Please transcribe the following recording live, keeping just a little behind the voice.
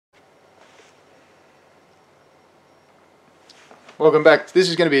Welcome back. This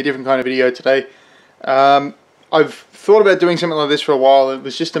is going to be a different kind of video today. I've thought about doing something like this for a while. It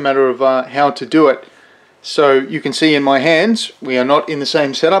was just a matter of how to do it. So you can see in my hands, we are not in the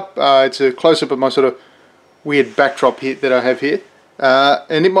same setup. It's a close-up of my sort of weird backdrop here that I have here.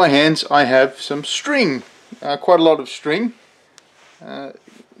 And in my hands I have some string, quite a lot of string.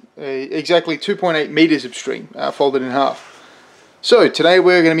 Exactly 2.8 meters of string folded in half. So today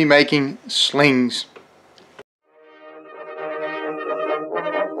we're going to be making slings.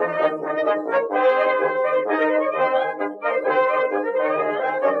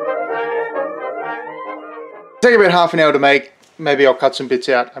 Take about half an hour to make. Maybe I'll cut some bits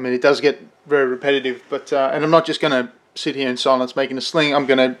out. I mean, it does get very repetitive, but and I'm not just going to sit here in silence making a sling. I'm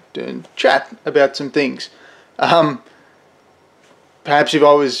going to chat about some things. Perhaps if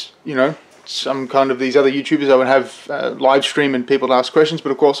I was, you know, some kind of these other YouTubers, I would have live stream and people ask questions,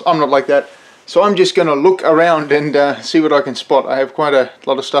 but of course I'm not like that. So I'm just going to look around and see what I can spot. I have quite a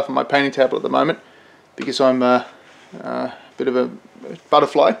lot of stuff on my painting table at the moment because I'm a bit of a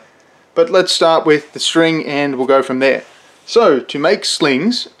butterfly. But let's start with the string and we'll go from there. So to make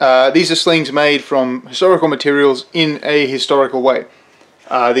slings, these are slings made from historical materials in a historical way.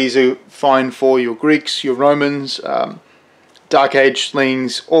 These are fine for your Greeks, your Romans, Dark Age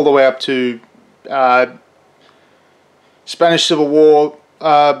slings, all the way up to Spanish Civil War.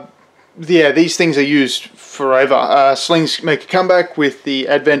 Yeah, these things are used forever. Slings make a comeback with the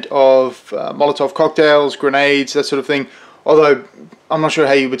advent of Molotov cocktails, grenades, that sort of thing. Although I'm not sure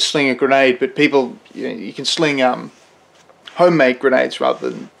how you would sling a grenade, but people, you can sling homemade grenades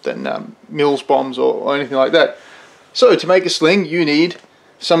rather than Mills bombs or anything like that. So to make a sling, you need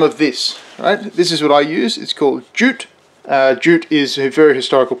some of this. Right? This is what I use. It's called jute. Jute is a very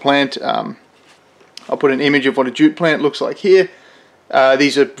historical plant. I'll put an image of what a jute plant looks like here.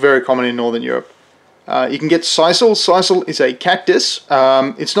 These are very common in Northern Europe. You can get sisal. Sisal is a cactus.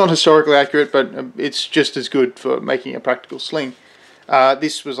 It's not historically accurate, but it's just as good for making a practical sling.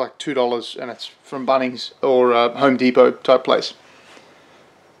 This was like $2 and it's from Bunnings or Home Depot type place.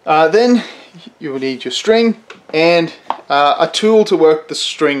 Then you will need your string and a tool to work the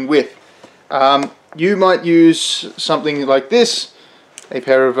string with. You might use something like this, a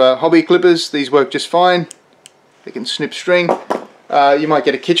pair of hobby clippers. These work just fine. They can snip string. You might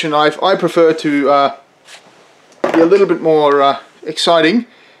get a kitchen knife. I prefer to be a little bit more exciting,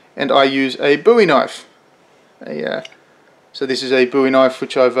 and I use a Bowie knife. So this is a Bowie knife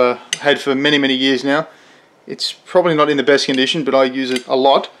which I've had for many years now. It's probably not in the best condition, but I use it a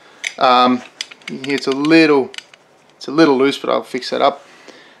lot. Here it's a little loose, but I'll fix that up.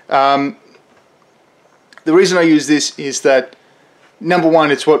 The reason I use this is that, number one,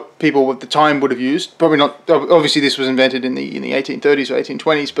 it's what people at the time would have used. Probably not. Obviously, this was invented in the 1830s or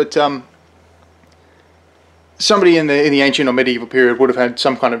 1820s, but somebody in the ancient or medieval period would have had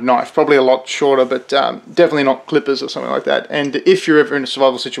some kind of knife, probably a lot shorter, but definitely not clippers or something like that. And if you're ever in a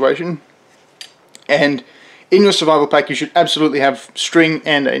survival situation, and in your survival pack, you should absolutely have string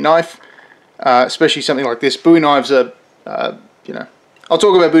and a knife, especially something like this. Bowie knives are, you know, I'll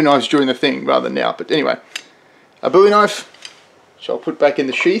talk about Bowie knives during the thing rather than now. But anyway, a Bowie knife, which I'll put back in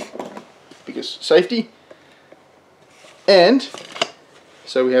the sheath because safety. And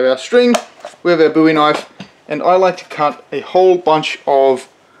so we have our string, we have our Bowie knife. And I like to cut a whole bunch of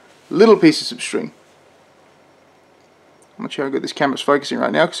little pieces of string. I'm not sure how good this camera's focusing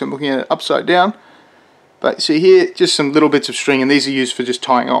right now because I'm looking at it upside down. But see here, just some little bits of string, and these are used for just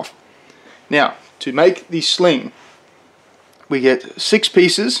tying off. Now, to make the sling, we get 6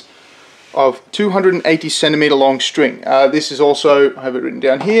 pieces of 280 centimeter long string. This is also, I have it written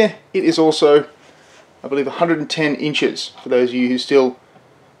down here, it is also, I believe, 110 inches for those of you who still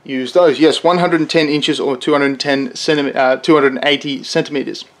use those. Yes, 110 inches or 280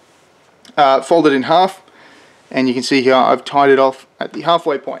 centimeters. Folded in half, and you can see here I've tied it off at the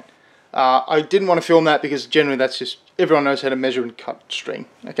halfway point. I didn't want to film that because generally that's just, everyone knows how to measure and cut string.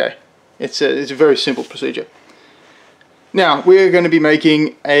 Okay, it's a very simple procedure. Now we're going to be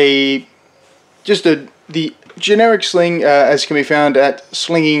making the generic sling as can be found at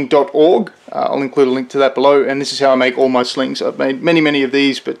slinging.org. I'll include a link to that below, and this is how I make all my slings. I've made many of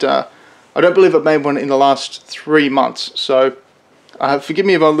these, but I don't believe I've made one in the last 3 months, so forgive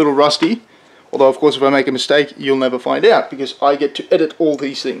me if I'm a little rusty, although of course if I make a mistake you'll never find out because I get to edit all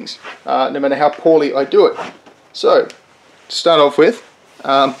these things, no matter how poorly I do it. So, to start off with,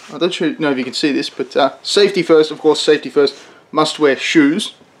 I don't know if you can see this, but safety first, of course, safety first, must wear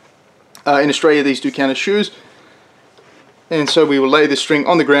shoes. In Australia these do count as shoes. And so we will lay the string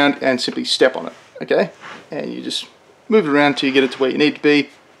on the ground and simply step on it, okay? And you just move it around till you get it to where you need to be.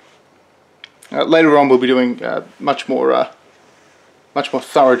 Later on we'll be doing much more much more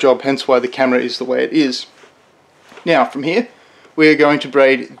thorough job, hence why the camera is the way it is. Now from here we're going to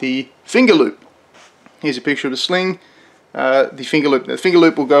braid the finger loop. Here's a picture of the sling, the finger loop. The finger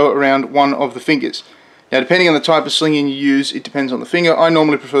loop will go around one of the fingers. Now depending on the type of slinging you use, it depends on the finger. I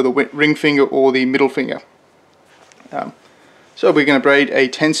normally prefer the ring finger or the middle finger. So we're going to braid a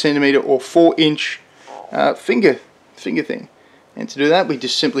 10 centimeter or 4 inch finger thing. And to do that we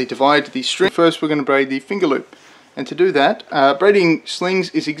just simply divide the string. First we're going to braid the finger loop. And to do that, braiding slings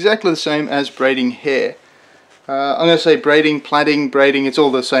is exactly the same as braiding hair. I'm going to say braiding, plaiting, braiding, it's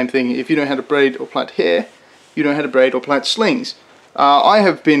all the same thing. If you know how to braid or plait hair, you know how to braid or plait slings. I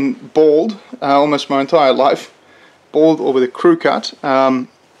have been bald almost my entire life, bald or with a crew cut, and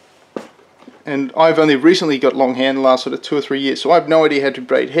I've only recently got long hair in the last sort of 2 or 3 years, so I have no idea how to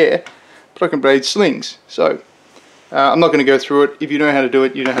braid hair, but I can braid slings. So I'm not going to go through it. If you know how to do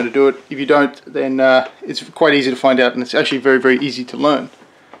it, you know how to do it. If you don't, then it's quite easy to find out, and it's actually very, very easy to learn.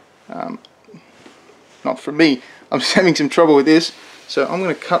 Not for me. I'm just having some trouble with this, so I'm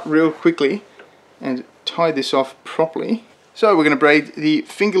going to cut real quickly and tie this off properly. So we're going to braid the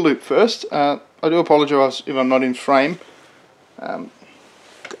finger loop first. I do apologise if I'm not in frame.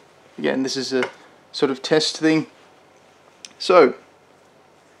 Again, this is a sort of test thing. So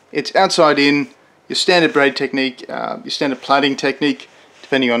it's outside in, your standard braid technique, your standard plaiting technique,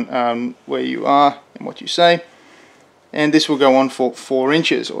 depending on where you are and what you say. And this will go on for 4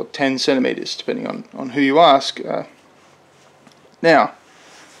 inches or 10 centimeters, depending on who you ask. Now,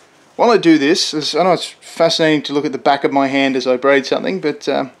 while I do this, I know it's fascinating to look at the back of my hand as I braid something, but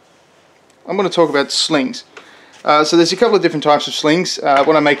I'm going to talk about slings. So there's a couple of different types of slings.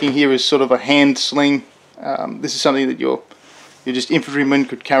 What I'm making here is sort of a hand sling. This is something that your just infantryman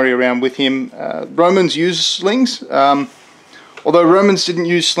could carry around with him. Romans used slings. Although Romans didn't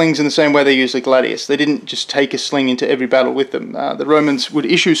use slings in the same way they used the gladius. They didn't just take a sling into every battle with them. The Romans would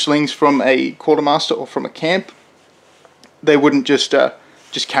issue slings from a quartermaster or from a camp. They wouldn't just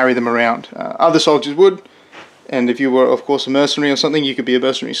carry them around. Other soldiers would, and if you were, of course, a mercenary or something, you could be a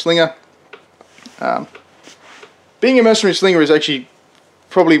mercenary slinger. Being a mercenary slinger is actually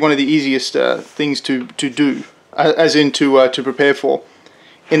probably one of the easiest things to do, as in to prepare for.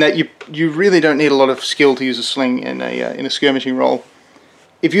 In that you really don't need a lot of skill to use a sling in a skirmishing role.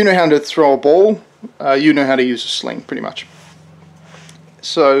 If you know how to throw a ball, you know how to use a sling pretty much.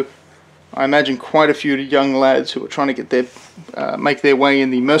 So I imagine quite a few young lads who are trying to get make their way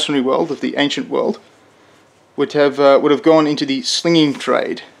in the mercenary world of the ancient world would have gone into the slinging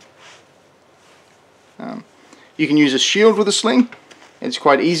trade. You can use a shield with a sling. It's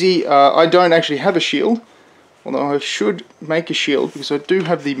quite easy. I don't actually have a shield. Although I should make a shield because I do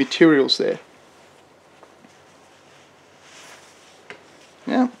have the materials there.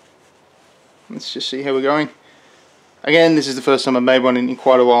 Now, let's just see how we're going. Again, this is the first time I've made one in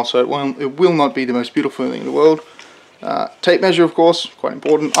quite a while, so it will not be the most beautiful thing in the world. Tape measure, of course, quite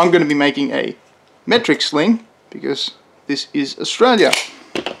important. I'm going to be making a metric sling because this is Australia.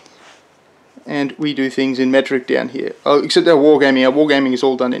 And we do things in metric down here. Oh, except our wargaming. Our wargaming is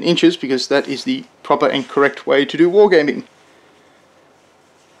all done in inches because that is the proper and correct way to do wargaming.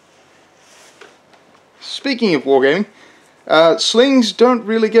 Speaking of wargaming, slings don't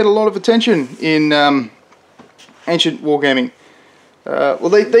really get a lot of attention in ancient wargaming. Well,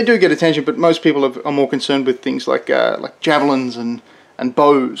 they do get attention, but most people are more concerned with things like javelins and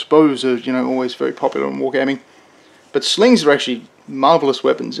bows. Bows are, you know, always very popular in wargaming. But slings are actually marvelous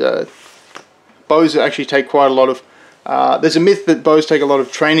weapons. Bows actually take quite a lot of... there's a myth that bows take a lot of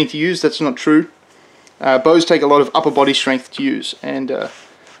training to use. That's not true. Bows take a lot of upper body strength to use, and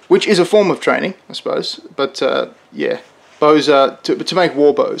which is a form of training, I suppose. But yeah, bows to make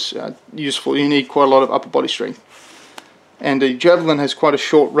war bows useful. You need quite a lot of upper body strength, and a javelin has quite a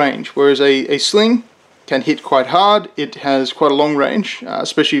short range, whereas a sling can hit quite hard. It has quite a long range,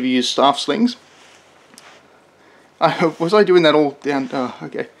 especially if you use staff slings. Was I doing that all down? Oh,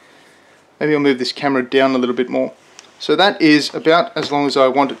 okay. Maybe I'll move this camera down a little bit more. So that is about as long as I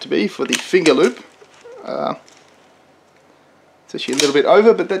want it to be for the finger loop. It's actually a little bit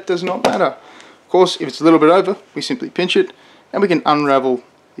over, but that does not matter. Of course, if it's a little bit over, we simply pinch it, and we can unravel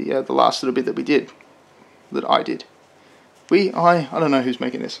the last little bit that we did, that I did. I don't know who's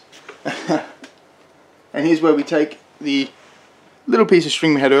making this. And here's where we take the little piece of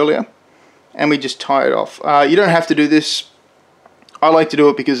string we had earlier, and we just tie it off. You don't have to do this. I like to do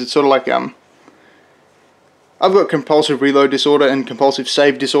it because it's sort of like I've got compulsive reload disorder and compulsive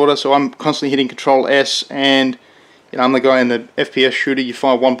save disorder, so I'm constantly hitting Control S, and you know, I'm the guy in the FPS shooter. You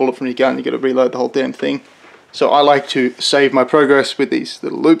fire one bullet from your gun, you got to reload the whole damn thing. So I like to save my progress with these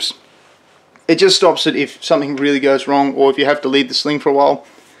little loops. It just stops it if something really goes wrong, or if you have to leave the sling for a while.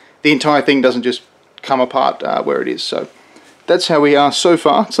 The entire thing doesn't just come apart where it is. So that's how we are so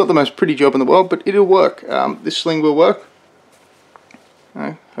far. It's not the most pretty job in the world, but it'll work. This sling will work,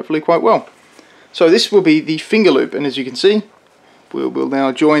 hopefully quite well. So this will be the finger loop, and as you can see, we'll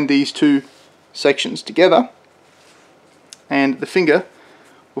now join these two sections together, and the finger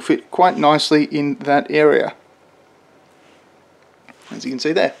will fit quite nicely in that area, as you can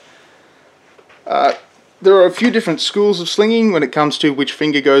see there. There are a few different schools of slinging when it comes to which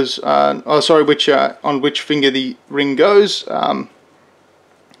finger goes, on which finger the ring goes. I'm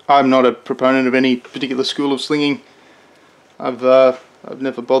not a proponent of any particular school of slinging. I've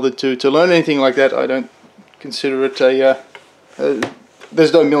never bothered to learn anything like that. I don't consider it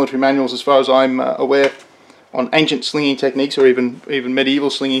there's no military manuals as far as I'm aware on ancient slinging techniques, or even medieval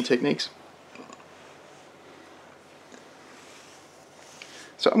slinging techniques.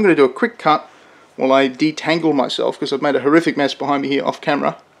 So I'm going to do a quick cut while I detangle myself, because I've made a horrific mess behind me here off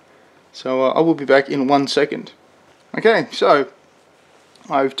camera. So I will be back in 1 second. Okay, so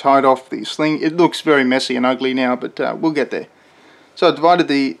I've tied off the sling. It looks very messy and ugly now, but we'll get there. So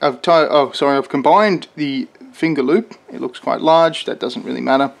I've combined the finger loop. It looks quite large. That doesn't really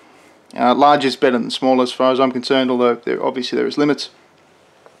matter. Large is better than small as far as I'm concerned, although obviously there is limits.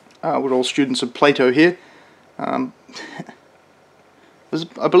 We're all students of Plato here.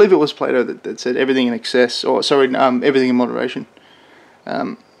 I believe it was Plato that said everything in excess, or sorry, everything in moderation.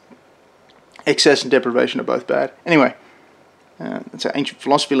 Excess and deprivation are both bad. Anyway, that's our ancient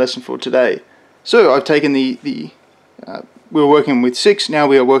philosophy lesson for today. So I've taken we were working with 6, now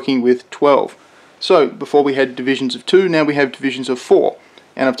we are working with 12. So before we had divisions of 2, now we have divisions of 4.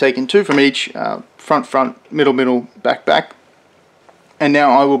 And I've taken 2 from each, front, middle, back. And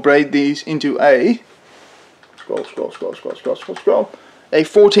now I will braid these into a, scroll, a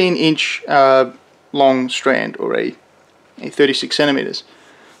 14-inch long strand, or a 36 centimeters.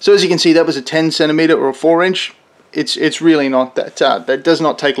 So as you can see, that was a 10 centimeter or a 4-inch. It's really not that. That does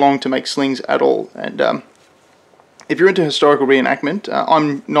not take long to make slings at all. And if you're into historical reenactment,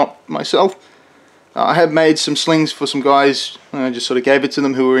 I'm not myself. I have made some slings for some guys. I just sort of gave it to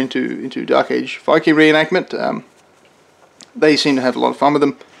them who were into Dark Age Viking reenactment. They seem to have a lot of fun with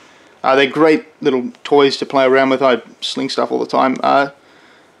them. They're great little toys to play around with. I sling stuff all the time.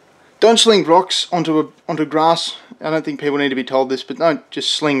 Don't sling rocks onto grass. I don't think people need to be told this, but don't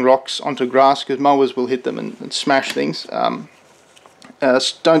just sling rocks onto grass, because mowers will hit them and smash things.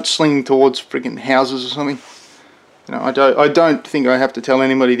 Don't sling towards friggin' houses or something. You know, I don't think I have to tell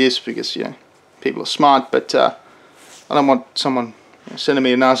anybody this, because people are smart. But I don't want someone sending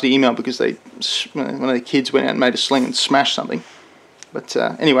me a nasty email because one of their kids went out and made a sling and smashed something. But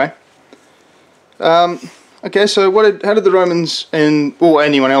anyway. Okay, so how did the Romans or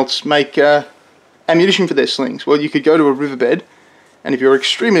anyone else make ammunition for their slings? Well, you could go to a riverbed, and if you were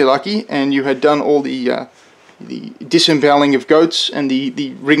extremely lucky and you had done all the disemboweling of goats and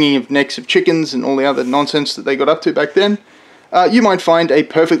the wringing of necks of chickens and all the other nonsense that they got up to back then, you might find a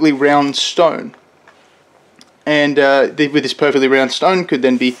perfectly round stone. And with this perfectly round stone could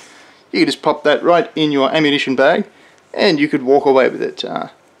then be, you could just pop that right in your ammunition bag, and you could walk away with it.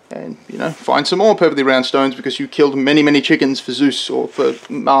 And find some more perfectly round stones because you killed many chickens for Zeus or for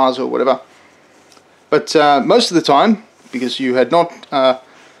Mars or whatever. But most of the time, because you had not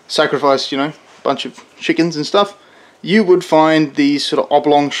sacrificed a bunch of chickens and stuff, you would find these sort of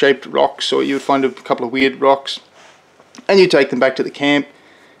oblong shaped rocks, or you would find a couple of weird rocks, and you take them back to the camp,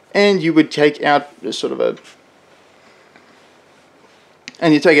 and you would take out a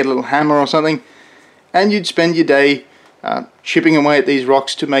little hammer or something, and you'd spend your day chipping away at these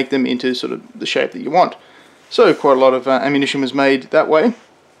rocks to make them into sort of the shape that you want. So quite a lot of ammunition was made that way,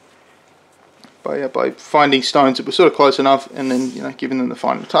 by finding stones that were sort of close enough, and then giving them the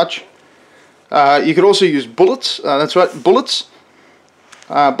final touch. You could also use bullets. That's right, bullets.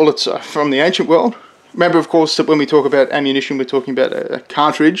 Bullets are from the ancient world. Remember, of course, that when we talk about ammunition, we're talking about a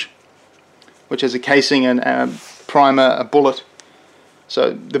cartridge, which has a casing and a primer, a bullet.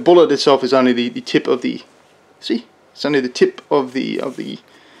 So the bullet itself is only the tip of the. See. It's only the tip of the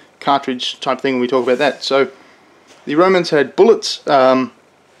cartridge type thing when we talk about that. So the Romans had bullets, their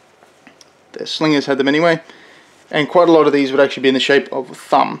slingers had them anyway, and quite a lot of these would actually be in the shape of a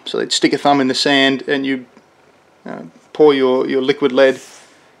thumb. So they'd stick a thumb in the sand, and you pour your liquid lead,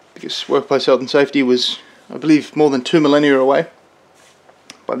 because workplace health and safety was, I believe, more than 2 millennia away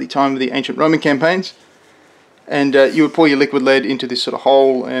by the time of the ancient Roman campaigns. And you would pour your liquid lead into this sort of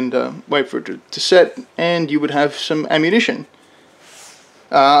hole and wait for it to set, and you would have some ammunition.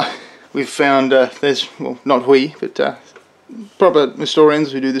 We've found, not we, but proper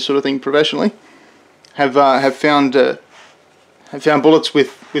historians who do this sort of thing professionally have found bullets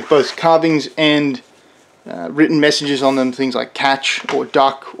with both carvings and written messages on them, things like catch or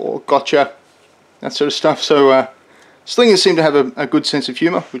duck or gotcha, that sort of stuff. So slingers seem to have a good sense of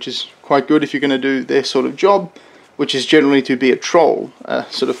humour, which is quite good if you're going to do their sort of job, which is generally to be a troll, a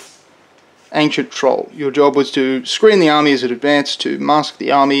sort of ancient troll. Your job was to screen the army as it advanced, to mask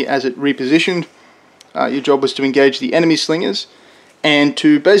the army as it repositioned. Your job was to engage the enemy slingers, and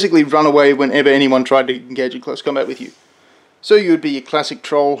to basically run away whenever anyone tried to engage in close combat with you. So you would be your classic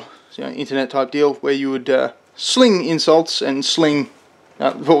troll, internet type deal, where you would sling insults and sling,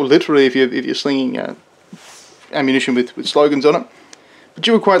 well, literally if you're slinging ammunition with slogans on it. But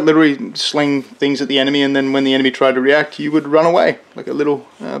you would quite literally sling things at the enemy, and then when the enemy tried to react, you would run away like a little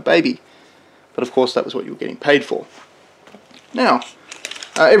baby. But of course, that was what you were getting paid for. Now,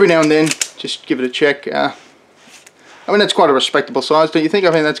 every now and then, just give it a check. I mean, that's quite a respectable size, don't you think?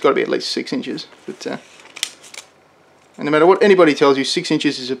 I mean, that's got to be at least 6 inches. But and no matter what anybody tells you, 6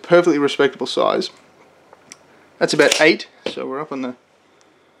 inches is a perfectly respectable size. That's about 8, so we're up on the...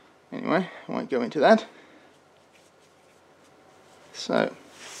 Anyway, I won't go into that. So,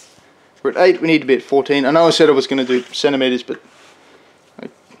 we're at 8, we need to be at 14. I know I said I was going to do centimetres, but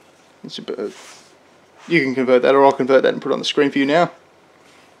it's a bit, you can convert that, or I'll convert that and put it on the screen for you now.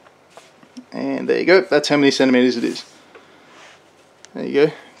 And there you go, that's how many centimetres it is. There you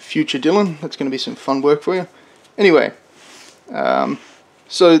go, future Dylan, that's going to be some fun work for you. Anyway,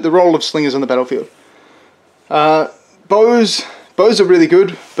 so the role of slingers on the battlefield. Bows are really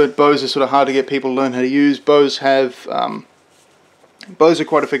good, but bows are sort of hard to get people to learn how to use. Bows are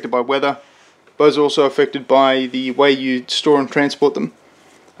quite affected by weather. Bows are also affected by the way you store and transport them.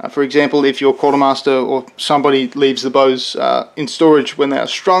 For example, if your quartermaster or somebody leaves the bows in storage when they are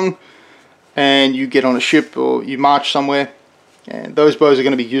strung, and you get on a ship or you march somewhere, and those bows are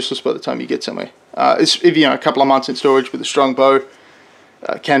going to be useless by the time you get somewhere. If a couple of months in storage with a strung bow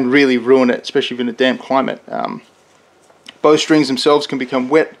can really ruin it, especially in a damp climate. Bowstrings themselves can become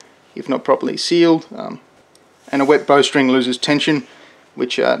wet if not properly sealed, and a wet bowstring loses tension,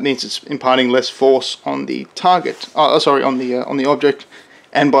 which means it's imparting less force on the target. On the object,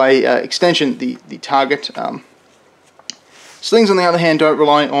 and by extension, the target. Slings, on the other hand, don't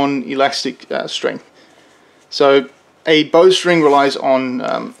rely on elastic strength. So a bowstring relies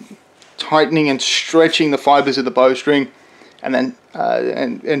on tightening and stretching the fibers of the bowstring, and then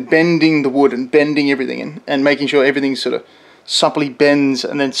and bending the wood and bending everything, and making sure everything sort of supplely bends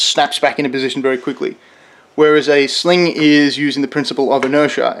and then snaps back into position very quickly. Whereas a sling is using the principle of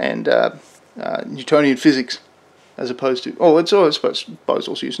inertia and Newtonian physics, as opposed to, I suppose bows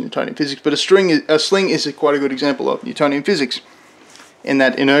also use Newtonian physics, but a sling is quite a good example of Newtonian physics, in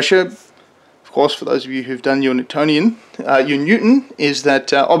that inertia, of course, for those of you who've done your Newtonian, your Newton is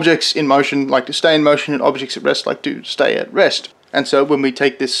that objects in motion like to stay in motion, and objects at rest like to stay at rest. And so when we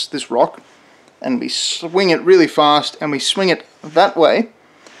take this rock and we swing it really fast and we swing it that way,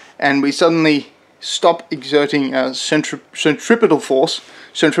 and we suddenly stop exerting centripetal force.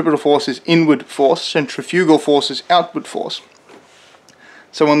 Centripetal force is inward force, centrifugal force is outward force.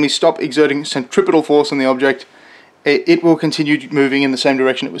 So when we stop exerting centripetal force on the object, it will continue moving in the same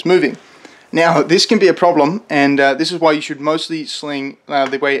direction it was moving. Now, this can be a problem, and this is why you should mostly sling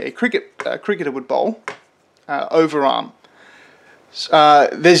the way a cricketer would bowl, overarm.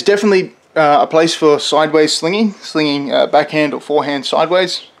 There's definitely a place for sideways slinging backhand or forehand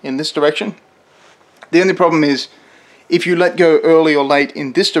sideways in this direction. The only problem is, if you let go early or late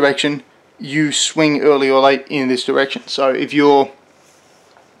in this direction, you swing early or late in this direction. So if you're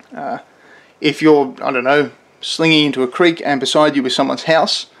I don't know, slinging into a creek and beside you is someone's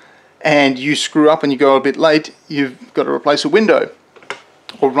house, and you screw up and you go a bit late, you've got to replace a window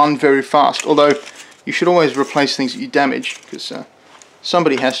or run very fast. Although you should always replace things that you damage, because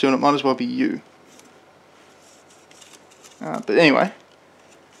somebody has to, and it might as well be you. But anyway.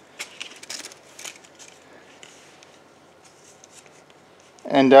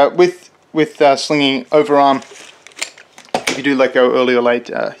 And with slinging overarm, if you do let go early or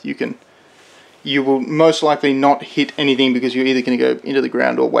late, you will most likely not hit anything, because you're either going to go into the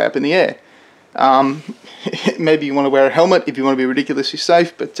ground or way up in the air. Maybe you want to wear a helmet if you want to be ridiculously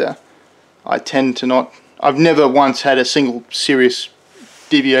safe, but I tend to not. I've never once had a single serious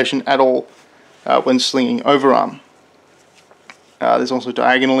deviation at all when slinging overarm. There's also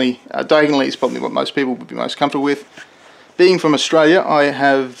diagonally. Diagonally is probably what most people would be most comfortable with. Being from Australia,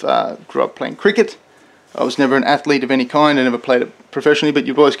 I grew up playing cricket. I was never an athlete of any kind. I never played it professionally, but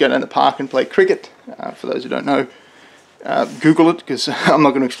you'd always go down the park and play cricket. For those who don't know, Google it, because I'm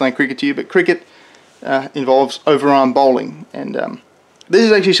not going to explain cricket to you. But cricket involves overarm bowling, and this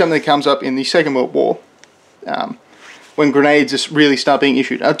is actually something that comes up in the Second World War, when grenades just really start being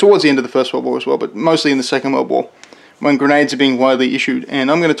issued. Towards the end of the First World War as well, but mostly in the Second World War, when grenades are being widely issued. And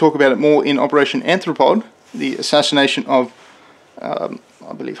I'm going to talk about it more in Operation Anthropod, the assassination of,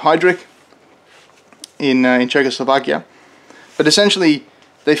 I believe, Heydrich in Czechoslovakia. But essentially,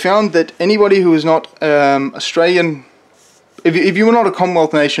 they found that anybody who was not Australian, if you were not a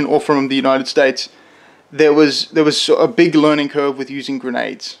Commonwealth nation or from the United States, there was a big learning curve with using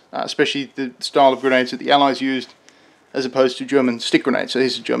grenades, especially the style of grenades that the Allies used, as opposed to German stick grenades. So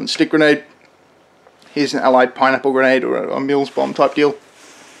here's a German stick grenade. Here's an Allied pineapple grenade or a Mills bomb type deal.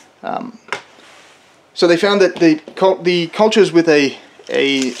 So they found that the cultures with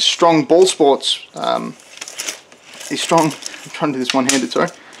a strong ball sports, I'm trying to do this one-handed, sorry,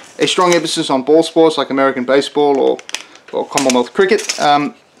 a strong emphasis on ball sports like American baseball or Commonwealth cricket,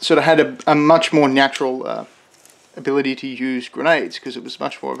 sort of had a much more natural ability to use grenades, because it was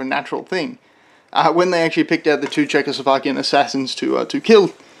much more of a natural thing. When they actually picked out the 2 Czechoslovakian assassins to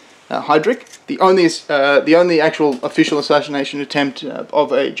kill Heydrich, the only actual official assassination attempt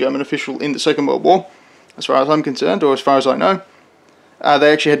of a German official in the Second World War, as far as I'm concerned, or as far as I know,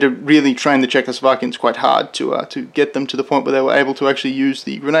 they actually had to really train the Czechoslovakians quite hard to get them to the point where they were able to actually use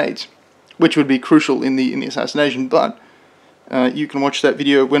the grenades, which would be crucial in the assassination. But you can watch that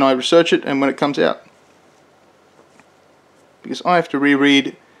video when I research it and when it comes out, because I have to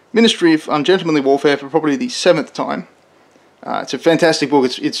reread Ministry of Ungentlemanly Warfare for probably the 7th time. It's a fantastic book.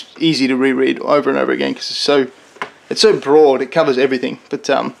 It's easy to reread over and over again because it's so broad. It covers everything, but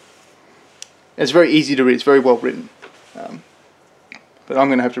it's very easy to read. It's very well written. But I'm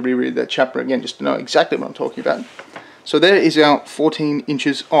going to have to reread that chapter again just to know exactly what I'm talking about. So there is our 14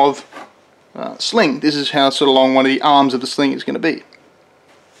 inches of sling. This is how sort of long one of the arms of the sling is going to be.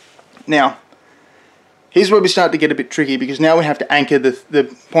 Now, here's where we start to get a bit tricky, because now we have to anchor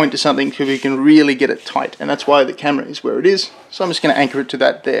the point to something so we can really get it tight, and that's why the camera is where it is. So I'm just going to anchor it to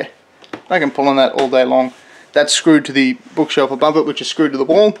that there. I can pull on that all day long. That's screwed to the bookshelf above it, which is screwed to the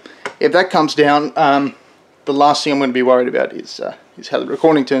wall. If that comes down, the last thing I'm going to be worried about is how the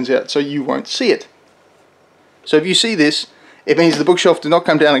recording turns out, so you won't see it. So if you see this, it means the bookshelf did not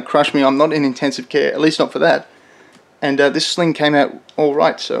come down and crush me. I'm not in intensive care, at least not for that. And this sling came out all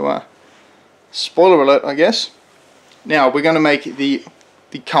right, so spoiler alert, I guess. Now we're going to make the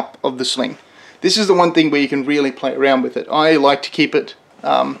cup of the sling. This is the one thing where you can really play around with it. I like to keep it,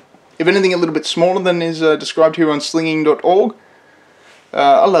 if anything, a little bit smaller than is described here on slinging.org.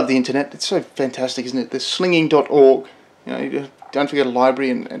 I love the internet. It's so fantastic, isn't it? There's slinging.org. You know, you don't forget a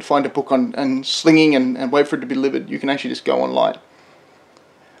library and find a book on slinging and wait for it to be delivered. You can actually just go online.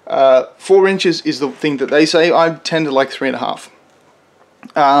 4 inches is the thing that they say. I tend to like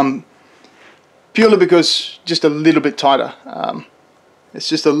 3.5. Purely because just a little bit tighter. It's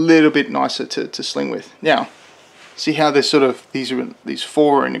just a little bit nicer to sling with. Now, see how there's sort of these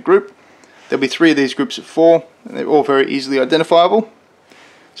 4 are in a group. There'll be 3 of these groups of 4, and they're all very easily identifiable.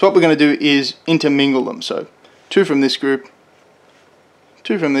 So what we're going to do is intermingle them. So 2 from this group,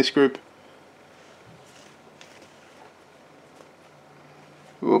 2 from this group.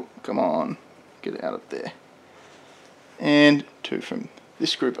 Whoop, come on, get it out of there. And 2 from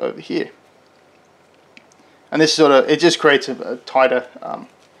this group over here. And this sort of, it just creates a tighter,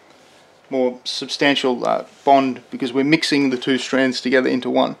 more substantial bond, because we're mixing the 2 strands together into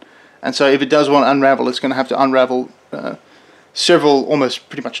one. And so if it does want to unravel, it's going to have to unravel several, almost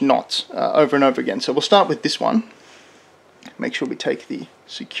pretty much knots over and over again. So we'll start with this one. Make sure we take the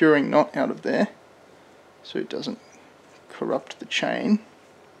securing knot out of there so it doesn't corrupt the chain,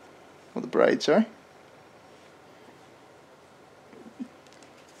 or the braid, sorry.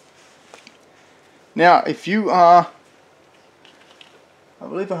 Now, if you are, I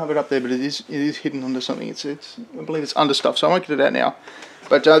believe I have it up there, but it is hidden under something. I believe it's under stuff, so I won't get it out now.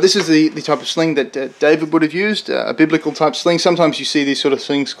 But this is the type of sling that David would have used, a biblical type sling. Sometimes you see these sort of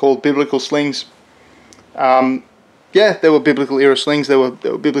slings called biblical slings. Yeah, there were biblical era slings. There were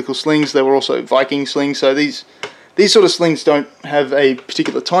biblical slings. There were also Viking slings. So these sort of slings don't have a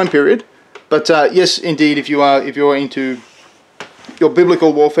particular time period. But yes, indeed, if you're into your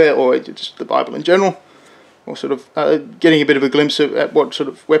biblical warfare, or just the Bible in general, or sort of getting a bit of a glimpse at what sort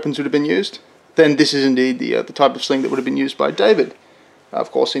of weapons would have been used, then this is indeed the type of sling that would have been used by David, of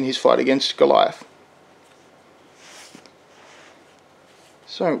course, in his fight against Goliath.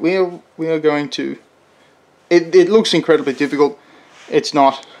 So we are going to. It looks incredibly difficult. It's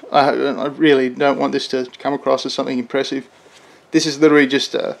not. I really don't want this to come across as something impressive. This is literally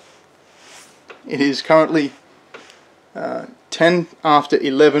just. It is currently 10 after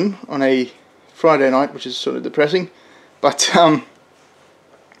 11 on a Friday night, which is sort of depressing. But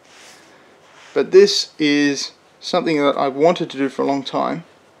this is something that I've wanted to do for a long time,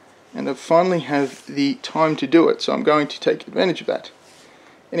 and I finally have the time to do it, so I'm going to take advantage of that.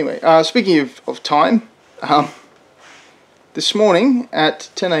 Anyway, speaking of time, this morning at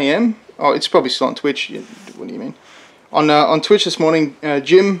 10 AM, oh, it's probably still on Twitch, what do you mean? On Twitch this morning,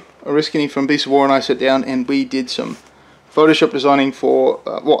 Jim Oriskany from Beast of War and I sat down and we did some Photoshop designing for,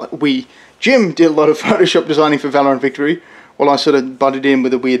 Jim did a lot of Photoshop designing for Valorant Victory, while I sort of butted in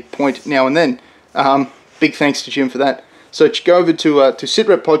with a weird point now and then. Big thanks to Jim for that. So go over to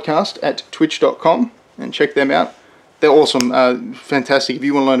SitRep Podcast at twitch.com and check them out. They're awesome, fantastic. If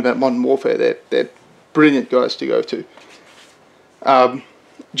you want to learn about Modern Warfare, they're brilliant guys to go to.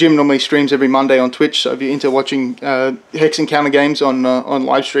 Jim normally streams every Monday on Twitch, so if you're into watching Hex Encounter games on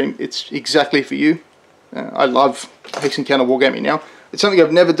live stream, it's exactly for you. I love Hex Encounter Wargaming now. It's something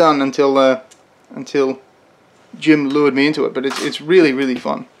I've never done until Jim lured me into it, but it's really, really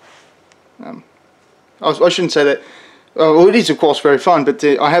fun. I shouldn't say that. Well, it is of course very fun, but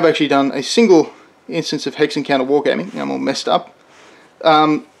I have actually done a single instance of Hex Encounter Wargaming. I'm all messed up.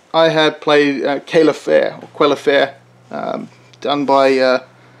 I have played Quella Fair, or Quella Fair, done by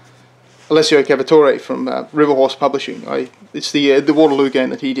Alessio Cavatore from Riverhorse Publishing. It's the Waterloo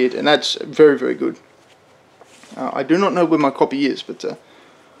game that he did, and that's very, very good. I do not know where my copy is, but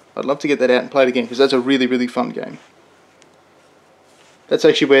I'd love to get that out and play it again, because that's a really, really fun game. That's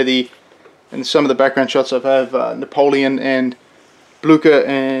actually where in some of the background shots I have Napoleon and Blucher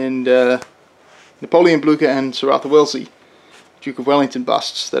and Sir Arthur Wellesley, Duke of Wellington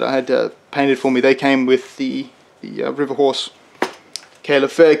busts that I had painted for me. They came with the Riverhorse Quella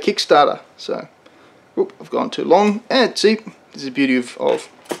Fair Kickstarter. So, whoop, I've gone too long. And see, this is the beauty of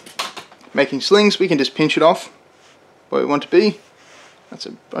making slings. We can just pinch it off where we want to be.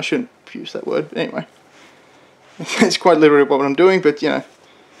 I shouldn't use that word, but anyway. It's quite literally what I'm doing, but you know,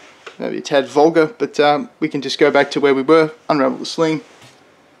 maybe a tad vulgar, but we can just go back to where we were, unravel the sling,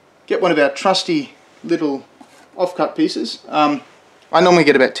 get one of our trusty little offcut pieces. I normally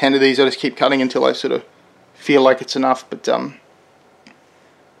get about 10 of these. I just keep cutting until I sort of feel like it's enough, but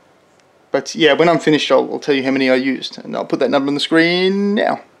yeah, when I'm finished I'll tell you how many I used, and I'll put that number on the screen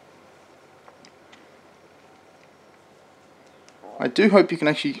now. I do hope you can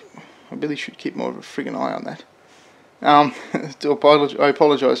actually, I really should keep more of a friggin' eye on that. I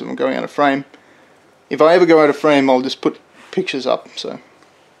apologise if I'm going out of frame. If I ever go out of frame, I'll just put pictures up, so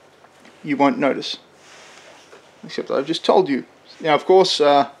you won't notice. Except I've just told you. Now, of course,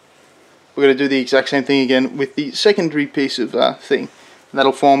 we're going to do the exact same thing again with the secondary piece of thing. And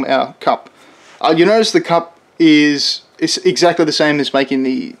that'll form our cup. You notice the cup is exactly the same as making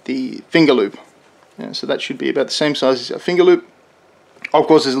the finger loop. Yeah, so that should be about the same size as our finger loop. Of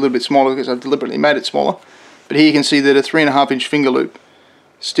course, it's a little bit smaller because I've deliberately made it smaller. But here you can see that a 3.5 inch finger loop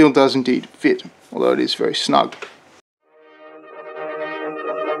still does indeed fit, although it is very snug.